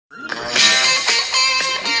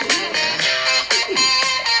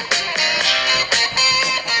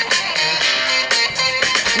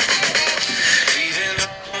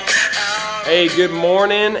Hey, good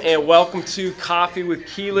morning and welcome to Coffee with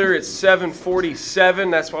Keeler. It's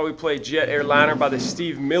 7:47. That's why we play Jet Airliner by the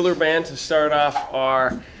Steve Miller Band to start off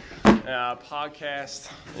our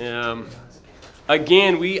podcast.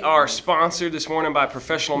 Again, we are sponsored this morning by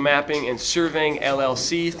Professional Mapping and Surveying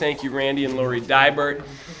LLC. Thank you, Randy and Lori Dybert.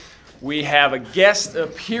 We have a guest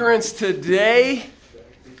appearance today.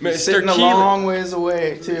 Mr. Sitting Keeler. A long ways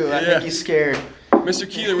away, too. I think he's scared. Mr.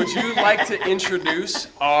 Keeler, would you like to introduce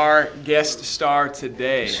our guest star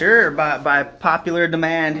today? Sure. By popular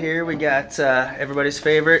demand here, we got everybody's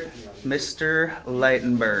favorite, Mr.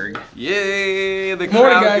 Leitenberg. Yay! Good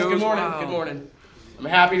morning, guys. Good morning. Wow. Good morning. I'm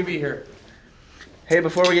happy to be here. Hey,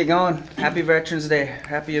 before we get going, happy Veterans Day.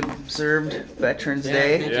 Happy observed Veterans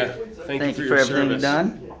Day. Thank you for everything service. you've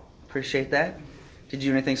done. Appreciate that. Did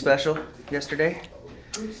you do anything special yesterday?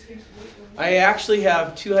 I actually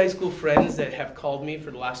have two high school friends that have called me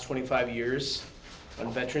for the last 25 years on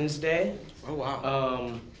Veterans Day. Oh,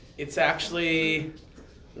 wow. It's actually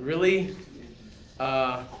really,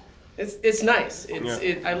 it's nice.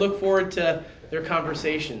 I look forward to their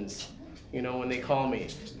conversations, when they call me.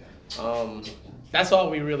 That's all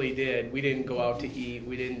we really did. We didn't go out to eat.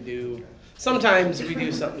 Sometimes we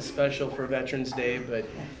do something special for Veterans Day, but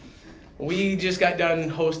we just got done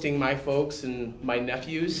hosting my folks and my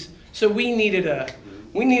nephews. So we needed a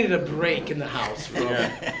break in the house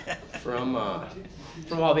from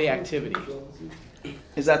all the activity.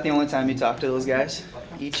 Is that the only time you talk to those guys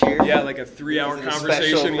each year? Yeah, like a 3-hour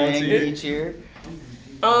conversation once a year. Each year?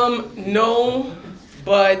 No,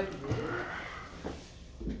 but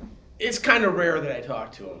it's kind of rare that I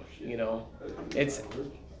talk to them.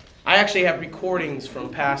 I actually have recordings from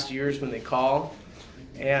past years when they call.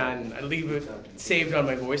 And I leave it saved on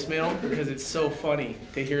my voicemail because it's so funny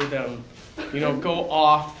to hear them, go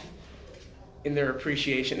off in their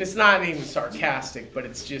appreciation. It's not even sarcastic, but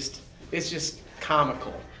it's just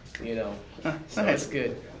comical, So it's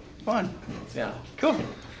good. Fun. Yeah. Cool.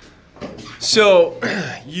 So,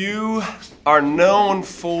 you are known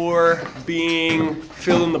for being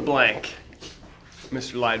fill in the blank,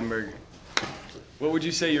 Mr. Leidenberg. What would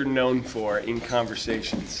you say you're known for in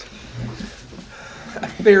conversations? A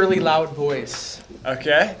fairly loud voice.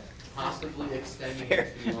 Okay. Possibly extending.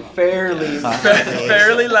 Fairly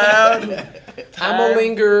loud. I'm a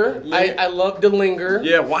lingerer. I love to linger.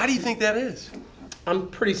 Yeah, why do you think that is? I'm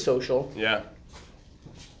pretty social. Yeah.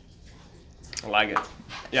 I like it.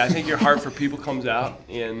 Yeah, I think your heart for people comes out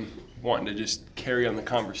in wanting to just carry on the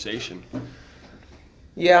conversation.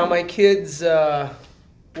 Yeah, my kids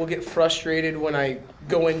will get frustrated when I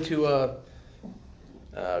go into a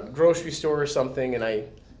grocery store or something, and I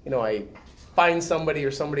find somebody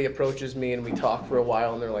or somebody approaches me and we talk for a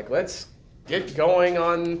while, and they're like, "Let's get going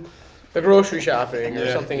on the grocery shopping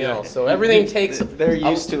or something else." So everything takes. They're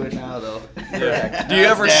used to it now, though. Yeah. Do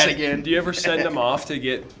you ever send them off to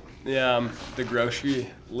get the grocery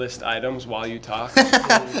list items while you talk?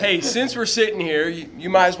 Hey, since we're sitting here, you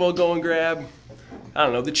might as well go and grab, I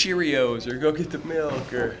don't know, the Cheerios or go get the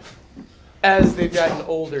milk or. As they've gotten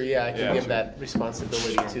older, I can give that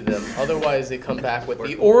responsibility to them. Otherwise, they come back with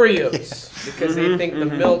the Oreos because they think the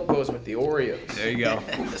milk goes with the Oreos. There you go.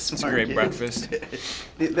 It's a great breakfast.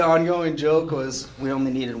 The ongoing joke was we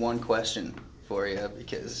only needed one question for you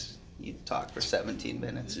because you talked for 17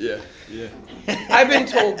 minutes. Yeah. I've been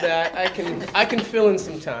told that. I can fill in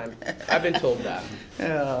some time. I've been told that.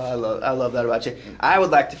 Oh, I love that about you. I would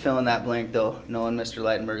like to fill in that blank, though, knowing Mr.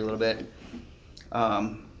 Leitenberg a little bit.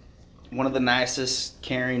 One of the nicest,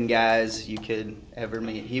 caring guys you could ever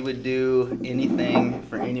meet. He would do anything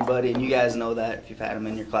for anybody, and you guys know that if you've had him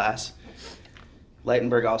in your class.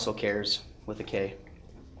 Leitenberg also cares with a K.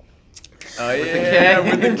 Oh, yeah,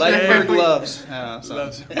 with the K. Leitenberg loves.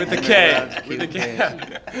 With the K. With the K.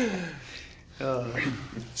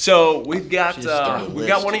 So we've got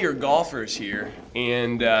one of your golfers here,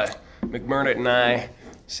 and McMurdo and I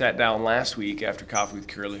sat down last week after Coffee with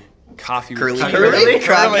Curly. Coffee with Curly.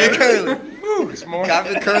 This morning.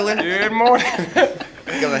 Coffee with Curly. Good morning.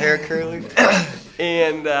 Got my hair curly.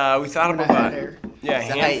 And we thought about a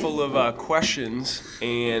handful of questions,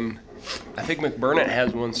 and I think McBurnett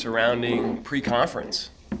has one surrounding pre-conference.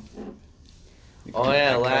 Oh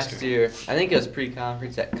yeah, last year. I think it was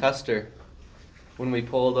pre-conference at Custer when we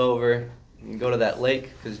pulled over and go to that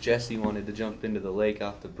lake because Jesse wanted to jump into the lake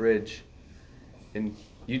off the bridge, and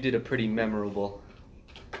you did a pretty memorable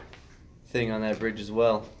thing on that bridge as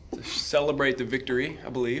well. To celebrate the victory, I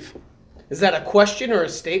believe. Is that a question or a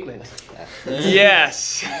statement?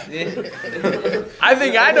 Yes. I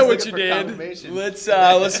think I know what you did. Let's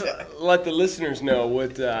let the listeners know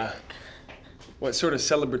what sort of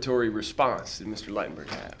celebratory response did Mr. Leitenberg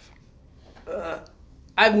have.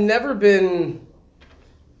 I've never been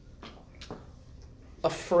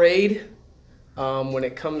afraid when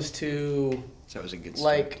it comes to That was a good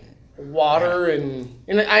like water, and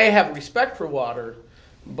I have respect for water,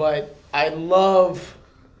 but I love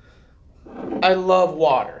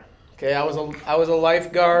water. Okay, I was a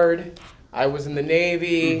lifeguard. I was in the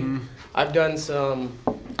Navy. I've done some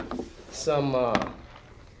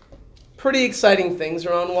pretty exciting things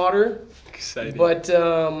around water. Exciting. But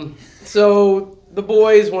so the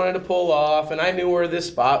boys wanted to pull off, and I knew where this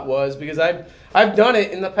spot was because I've done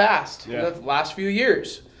it in the past, in the last few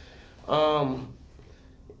years.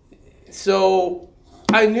 So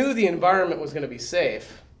I knew the environment was going to be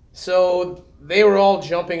safe. So they were all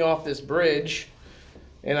jumping off this bridge,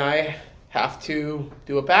 and I have to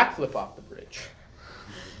do a backflip off the bridge.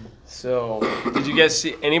 So Did you guys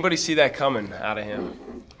see anybody see that coming out of him?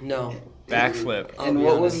 No. Backflip. And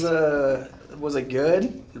what was it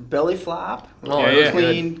good? Belly flop? Oh, Yeah, it was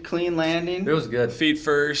yeah. good. Clean landing? It was good. Feet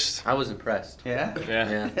first. I was impressed. Yeah?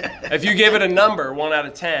 Yeah. Yeah. If you gave it a number, 1 out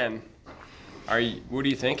of 10, what are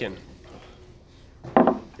you thinking?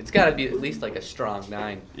 It's got to be at least like a strong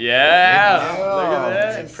 9. Yeah. Oh, Look at that.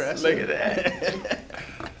 that's impressive. Look at that.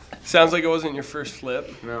 Sounds like it wasn't your first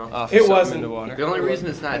flip. No. Off It something wasn't. into water. The only reason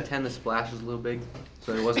it's not a 10, the splash is a little big,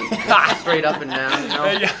 so it wasn't straight up and down. You know?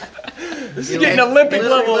 Yeah. This is You getting know, Olympic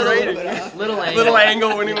little- level. Little angle. Little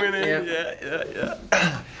angle when he went in. Yeah.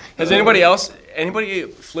 Has anybody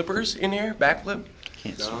flippers in here? Backflip?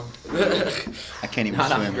 No. I can't even Not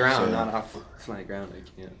swim. off the ground. so- Not off flat ground. I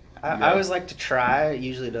can't. I always like to try. It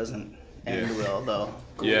usually doesn't end well, though.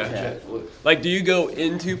 Yeah. Like, do you go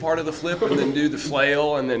into part of the flip and then do the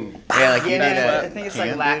flail and then? Yeah, like you Yeah, did I think it's at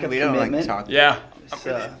like lack of we don't commitment. like talk. Yeah.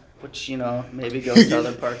 So, which, maybe goes to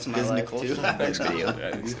other parts of my This is life, Nicole's too. next video. Yeah,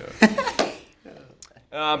 I think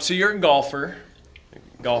so. So you're a golfer,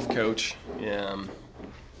 golf coach. Do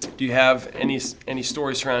you have any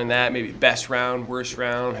stories surrounding that? Maybe best round, worst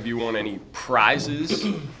round? Have you won any prizes?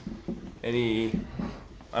 Any,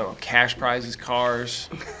 I don't know, cash prizes, cars?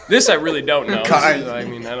 This I really don't know. Cars. I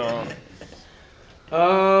don't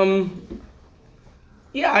know.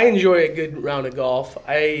 Yeah, I enjoy a good round of golf.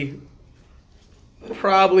 I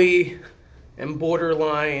probably am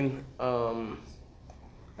borderline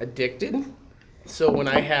addicted. So when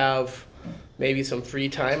I have maybe some free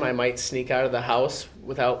time, I might sneak out of the house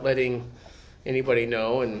without letting anybody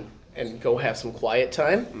know and go have some quiet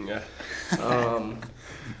time. Yeah.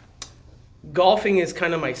 Golfing is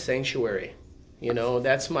kind of my sanctuary.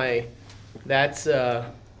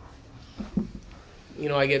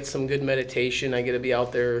 I get some good meditation. I get to be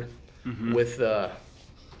out there with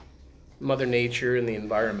Mother Nature and the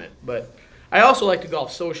environment. But I also like to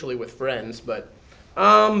golf socially with friends. But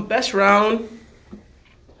best round,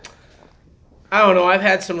 I don't know. I've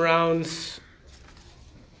had some rounds.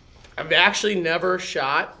 I've actually never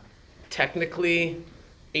shot technically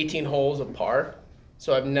 18 holes of par.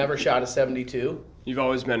 So I've never shot a 72. You've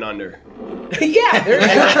always been under. Yeah, there you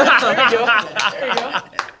go.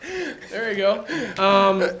 There you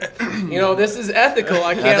go. This is ethical.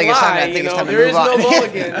 I can't think it's time- I lie. think it's time to There is move no on.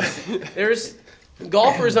 mulligans.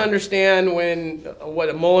 Golfers understand what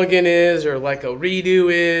a mulligan is or like a redo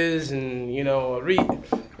is, and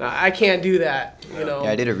I can't do that. Yeah,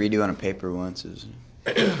 I did a redo on a paper once. It was...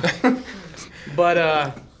 But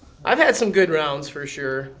I've had some good rounds for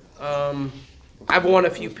sure. I've won a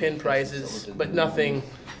few pin prizes, but nothing.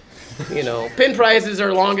 Pin prizes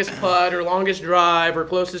are longest putt or longest drive or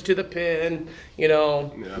closest to the pin. Yeah.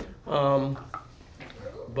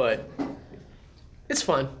 But it's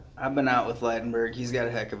fun. I've been out with Leitenberg. He's got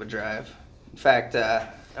a heck of a drive. In fact, I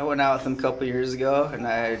went out with him a couple years ago, and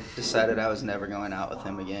I decided I was never going out with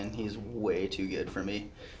him again. He's way too good for me.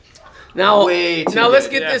 Now, Way too let's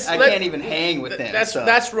good. get this. I can't even hang with him.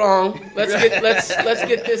 That's wrong. Let's get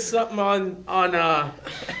this something on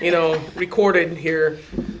recorded here.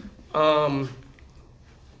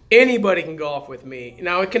 Anybody can golf with me.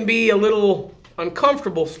 Now it can be a little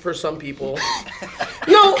uncomfortable for some people.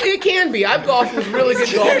 No, it can be. I've golfed with really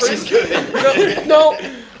good golfers. No,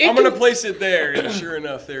 I'm going to place it there, and sure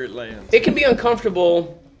enough, there it lands. it can be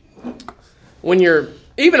uncomfortable when you're.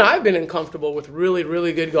 Even I've been uncomfortable with really,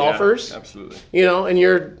 really good golfers. Yeah, absolutely. And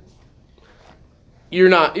you're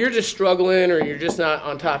just struggling, or you're just not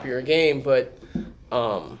on top of your game. But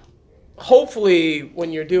hopefully,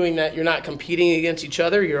 when you're doing that, you're not competing against each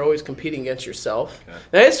other. You're always competing against yourself. Okay.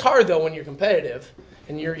 Now it's hard though when you're competitive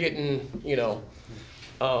and you're getting,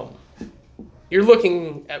 you're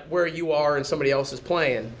looking at where you are and somebody else is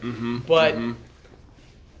playing. But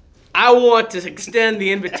I want to extend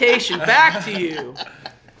the invitation back to you.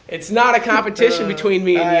 It's not a competition between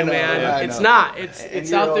me and I you, know, man. I It's know. not. And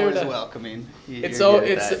It's you're out there always to. welcoming. It's You're good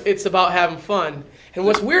at that. it's about having fun. And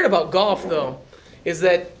what's weird about golf though is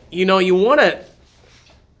that you want to.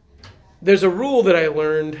 There's a rule that I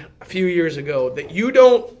learned a few years ago that you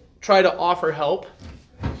don't try to offer help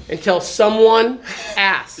until someone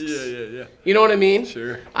asks. Yeah. You know what I mean?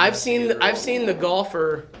 Sure. I've seen the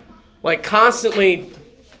golfer like constantly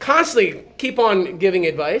keep on giving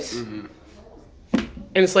advice. Mm-hmm.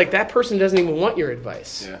 And it's like that person doesn't even want your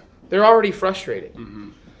advice. Yeah. They're already frustrated. Mm-hmm.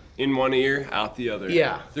 In one ear, out the other.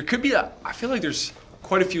 Yeah. There could be I feel like there's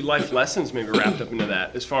quite a few life lessons maybe wrapped up into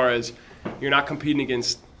that, as far as you're not competing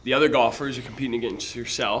against the other golfers, you're competing against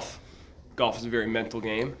yourself. Golf is a very mental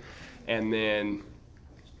game. And then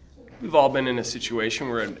we've all been in a situation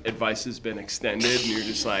where advice has been extended and you're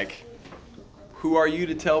just like, who are you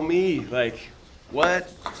to tell me? Like,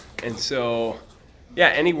 what? And so, yeah,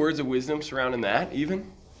 any words of wisdom surrounding that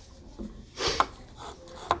even?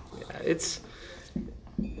 It's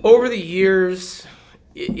over the years.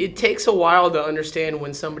 It takes a while to understand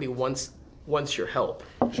when somebody wants your help.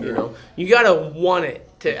 Sure. You gotta want it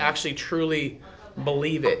to actually truly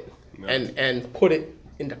believe it and put it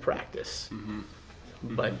into practice. Mm-hmm.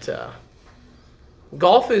 But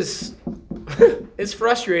golf is it's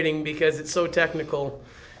frustrating because it's so technical,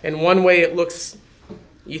 and one way it looks,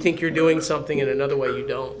 you think you're doing something, and another way you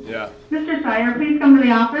don't. Yeah. Mr. Sire, please come to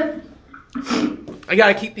the office. I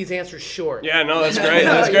gotta keep these answers short. Yeah, no, that's great.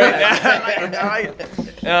 That's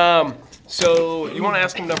great. So you want to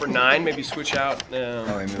ask him number 9? Maybe switch out. Oh,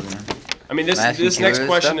 we're moving on. I mean, this Asking this next Keeler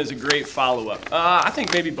question stuff? is a great follow-up. I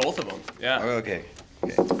think maybe both of them. Yeah. Oh, okay.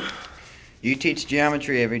 You teach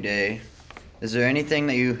geometry every day. Is there anything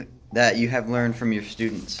that you have learned from your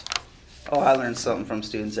students? Oh, I learn something from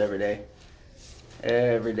students every day.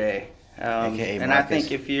 Every day. AKA And I Marcus.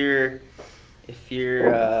 think if you're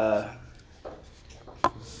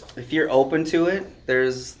open to it,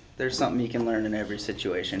 there's something you can learn in every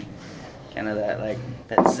situation. Kind of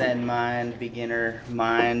that Zen mind, beginner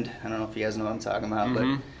mind. I don't know if you guys know what I'm talking about,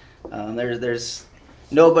 Mhm. but there's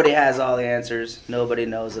nobody has all the answers. Nobody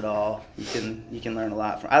knows it all. You can learn a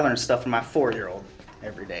lot from. I learn stuff from my 4-year-old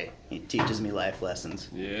every day. He teaches me life lessons.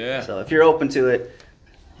 Yeah. So if you're open to it,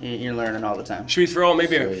 you're learning all the time. Should we throw out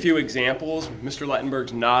maybe a Sweet. few examples? Mr.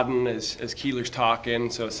 Lettenberg's nodding as Keeler's talking,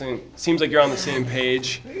 so it seems like you're on the same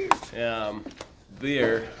page.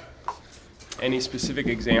 There. Any specific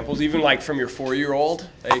examples, even like from your 4-year-old?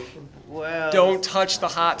 Like, Well, don't touch the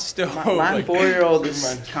hot stove. My Like, 4-year-old never is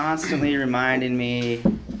mind. constantly reminding me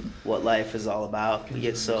what life is all about. We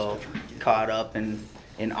get so caught up in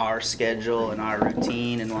our schedule and our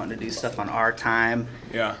routine and wanting to do stuff on our time.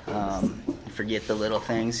 Yeah. Forget the little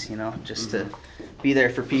things, just to be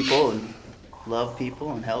there for people and love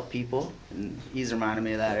people and help people. And he's reminding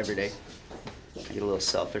me of that every day. I get a little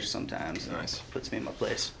selfish sometimes. and Nice. Puts me in my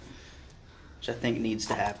place, which I think needs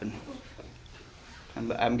to happen.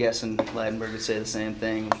 I'm guessing Leidenberg would say the same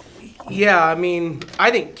thing. Yeah, I mean,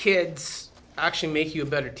 I think kids actually make you a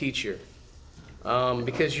better teacher,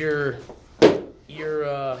 because you're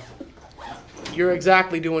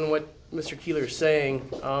exactly doing what Mr. Keeler is saying.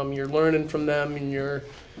 You're learning from them, and you're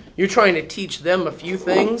trying to teach them a few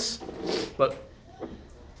things, but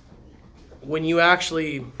when you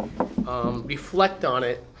actually reflect on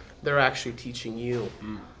it, they're actually teaching you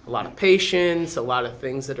a lot of patience, a lot of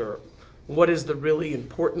things that are what is the really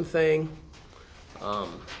important thing.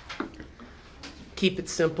 Keep it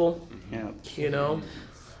simple, Yeah.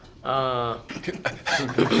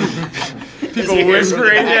 People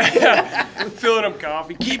whispering, yeah. Filling up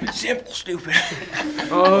coffee. Keep it simple, stupid.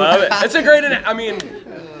 Love it. That's a great. I mean,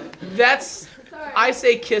 I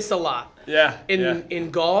say kiss a lot yeah.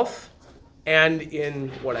 in golf and in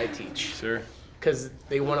what I teach, Sure. because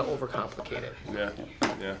they want to overcomplicate it.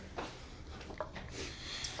 Yeah.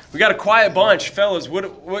 We got a quiet bunch, fellas.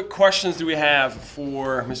 What questions do we have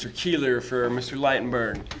for Mr. Keeler, for Mr.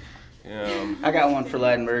 Leitenberg? I got one for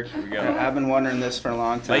Leidenberg. we go. I've been wondering this for a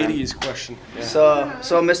long time. Ladies question. Yeah.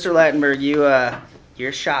 So Mr. Leidenberg, you're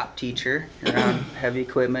a shop teacher. You're around heavy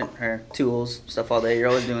equipment or tools, stuff all day. You're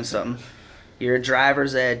always doing something. You're a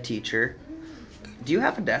driver's ed teacher. Do you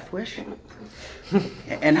have a death wish?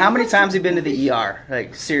 And how many times have you been to the ER?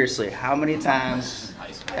 Like, seriously, how many times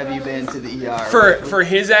have you been to the ER? For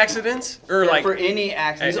his accidents or like for any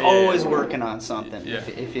accident, he's Yeah. always working on something. Yeah.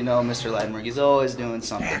 If you know Mr. Leidenberg, he's always doing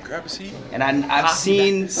something. Yeah, grab a seat. And I've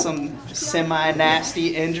seen some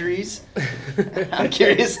semi-nasty injuries. I'm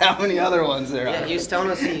curious how many other ones there Yeah, are. he was telling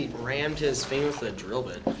us he rammed his finger with a drill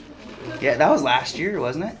bit. Yeah, that was last year,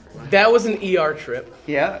 wasn't it? That was an ER trip.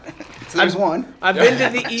 Yeah. So there's one. I've been to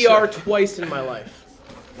the ER twice in my life.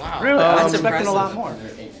 Wow. Really? I was That's expecting a lot more.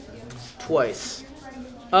 Twice.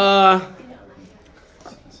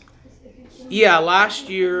 Yeah, last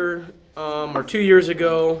year or 2 years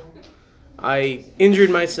ago, I injured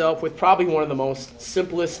myself with probably one of the most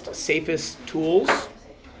simplest, safest tools.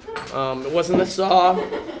 It wasn't a saw.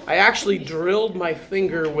 I actually drilled my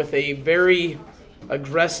finger with a very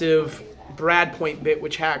aggressive brad point bit,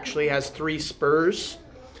 which actually has 3 spurs.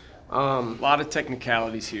 A lot of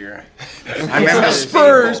technicalities here. I remember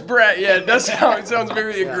Spurs, Brett. Yeah, it does sound. It sounds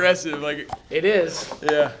very aggressive. Like, It is.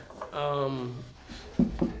 yeah.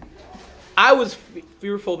 I was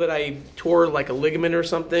fearful that I tore like a ligament or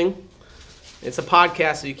something. It's a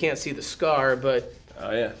podcast, so you can't see the scar, but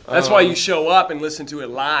Oh yeah. That's why you show up and listen to it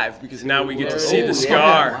live, because now we get to see the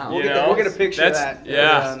scar. Wow. You We'll know? get a picture of that.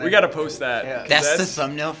 Yeah, on we there. got to post that. Yeah. 'Cause that's the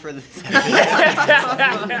thumbnail for the.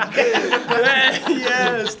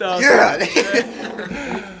 yeah, stuff.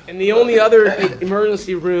 and the only other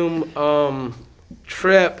emergency room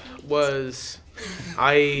trip was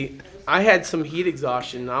I had some heat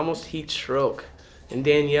exhaustion, almost heat stroke, and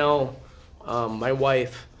Danielle, my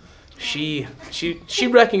wife, she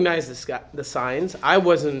recognized the signs. I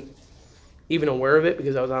wasn't even aware of it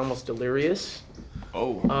because I was almost delirious.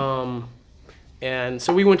 Oh. And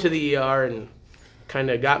so we went to the ER and kind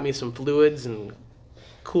of got me some fluids and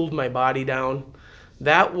cooled my body down.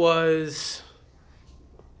 That was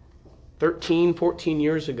 13, 14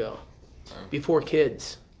 years ago, before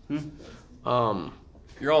kids.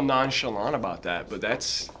 You're all nonchalant about that, but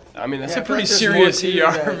that's a Yeah, I pretty feel like there's serious more to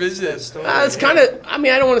ER that visit. story. It's kind of, I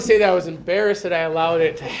don't want to say that I was embarrassed that I allowed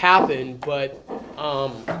it to happen, but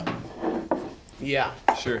yeah.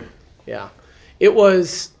 Sure. Yeah, it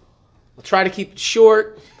was. I'll try to keep it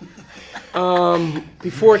short.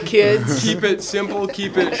 Before kids, Keep it simple,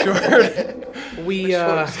 keep it short. we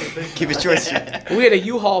Keep it short. we had a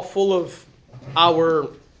U-Haul full of our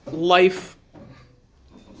life,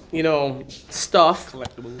 stuff,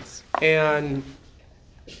 Collectibles. and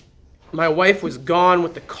my wife was gone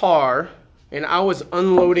with the car, and I was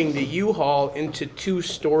unloading the U-Haul into 2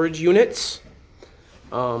 storage units.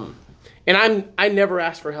 And I never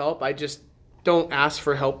ask for help. I just don't ask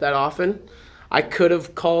for help that often. I could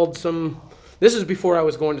have called some. This is before I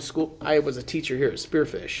was going to school. I was a teacher here at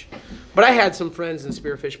Spearfish, but I had some friends in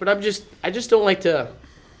Spearfish. But I just don't like to.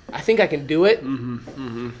 I think I can do it.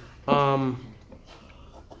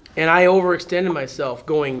 And I overextended myself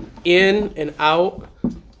going in and out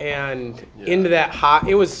and into that hot.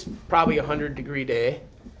 It was probably a 100-degree day.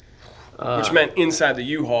 Which meant inside the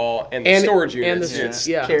U-Haul and the storage units. And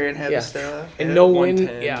Yeah. Carrying heavy stuff. And no wind.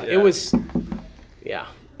 110, Yeah, yeah. it was. Yeah,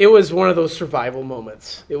 it was one of those survival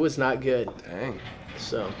moments. It was not good. Dang.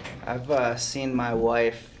 So I've seen my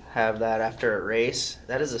wife have that after a race.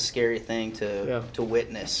 That is a scary thing to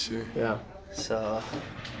witness. Sure. yeah. So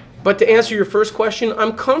But to answer your first question,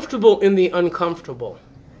 I'm comfortable in the uncomfortable.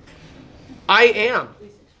 I am.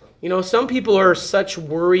 Some people are such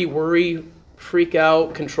worry, freak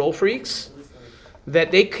out, control freaks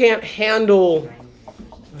that they can't handle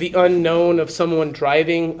the unknown of someone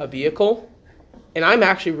driving a vehicle. And I'm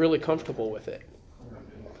actually really comfortable with it.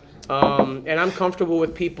 And I'm comfortable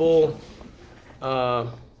with people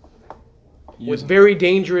with very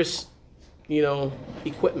dangerous,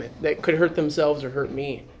 equipment that could hurt themselves or hurt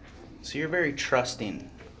me. So you're very trusting,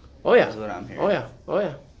 Oh yeah. is what I'm hearing. Oh yeah. Oh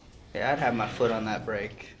yeah. Yeah, I'd have my foot on that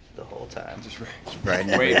brake the whole time.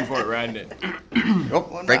 Riding Waiting for it, riding it.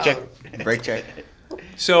 Oh, brake check. Brake check.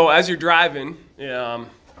 So as you're driving,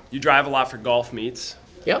 you drive a lot for golf meets,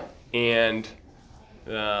 Yep. and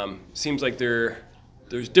seems like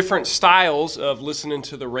there's different styles of listening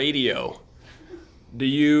to the radio. Do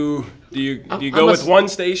you go with one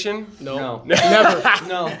station? No. No. Never.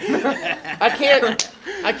 No. I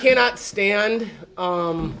cannot stand.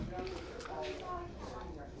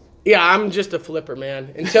 Yeah, I'm just a flipper,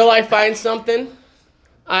 man. Until I find something,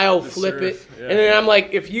 I'll flip surf, it. yeah. And then I'm like,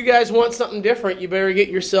 if you guys want something different, you better get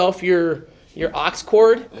yourself your aux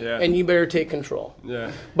cord, Yeah. and you better take control.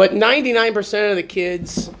 Yeah. But 99% of the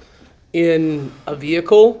kids in a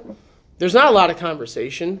vehicle, there's not a lot of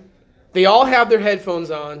conversation. They all have their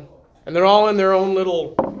headphones on, and they're all in their own little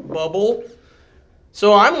bubble.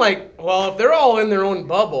 So I'm like, well, if they're all in their own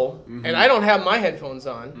bubble, and I don't have my headphones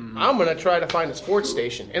on, I'm going to try to find a sports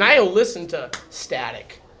station. And I'll listen to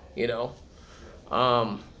static, That's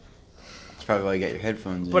probably why you got your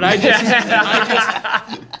headphones in. But I just,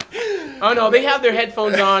 oh no, they have their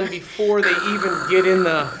headphones on before they even get in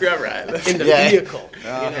the Yeah. vehicle.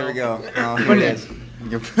 Oh, you here we know? go. Oh, here But it it- is.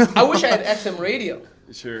 I wish I had XM radio.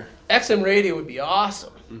 Sure. XM radio would be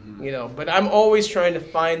awesome, but I'm always trying to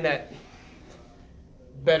find that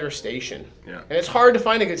better station. Yeah. And it's hard to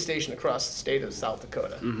find a good station across the state of South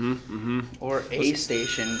Dakota. Or a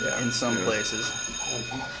station in some places.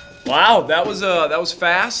 Wow, that was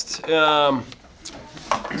fast.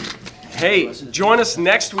 Hey, join us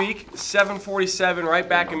next week, 7:47, right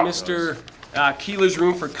back in Mr. Keeler's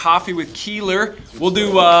room for Coffee with Keeler. We'll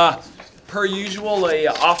do, per usual, a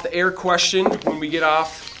off-the-air question when we get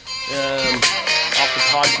off the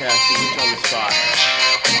podcast. We'll get you on the spot.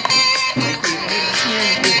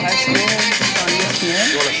 You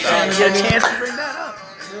want to start? Get a chance to bring that up.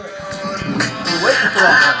 We're waiting for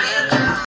that.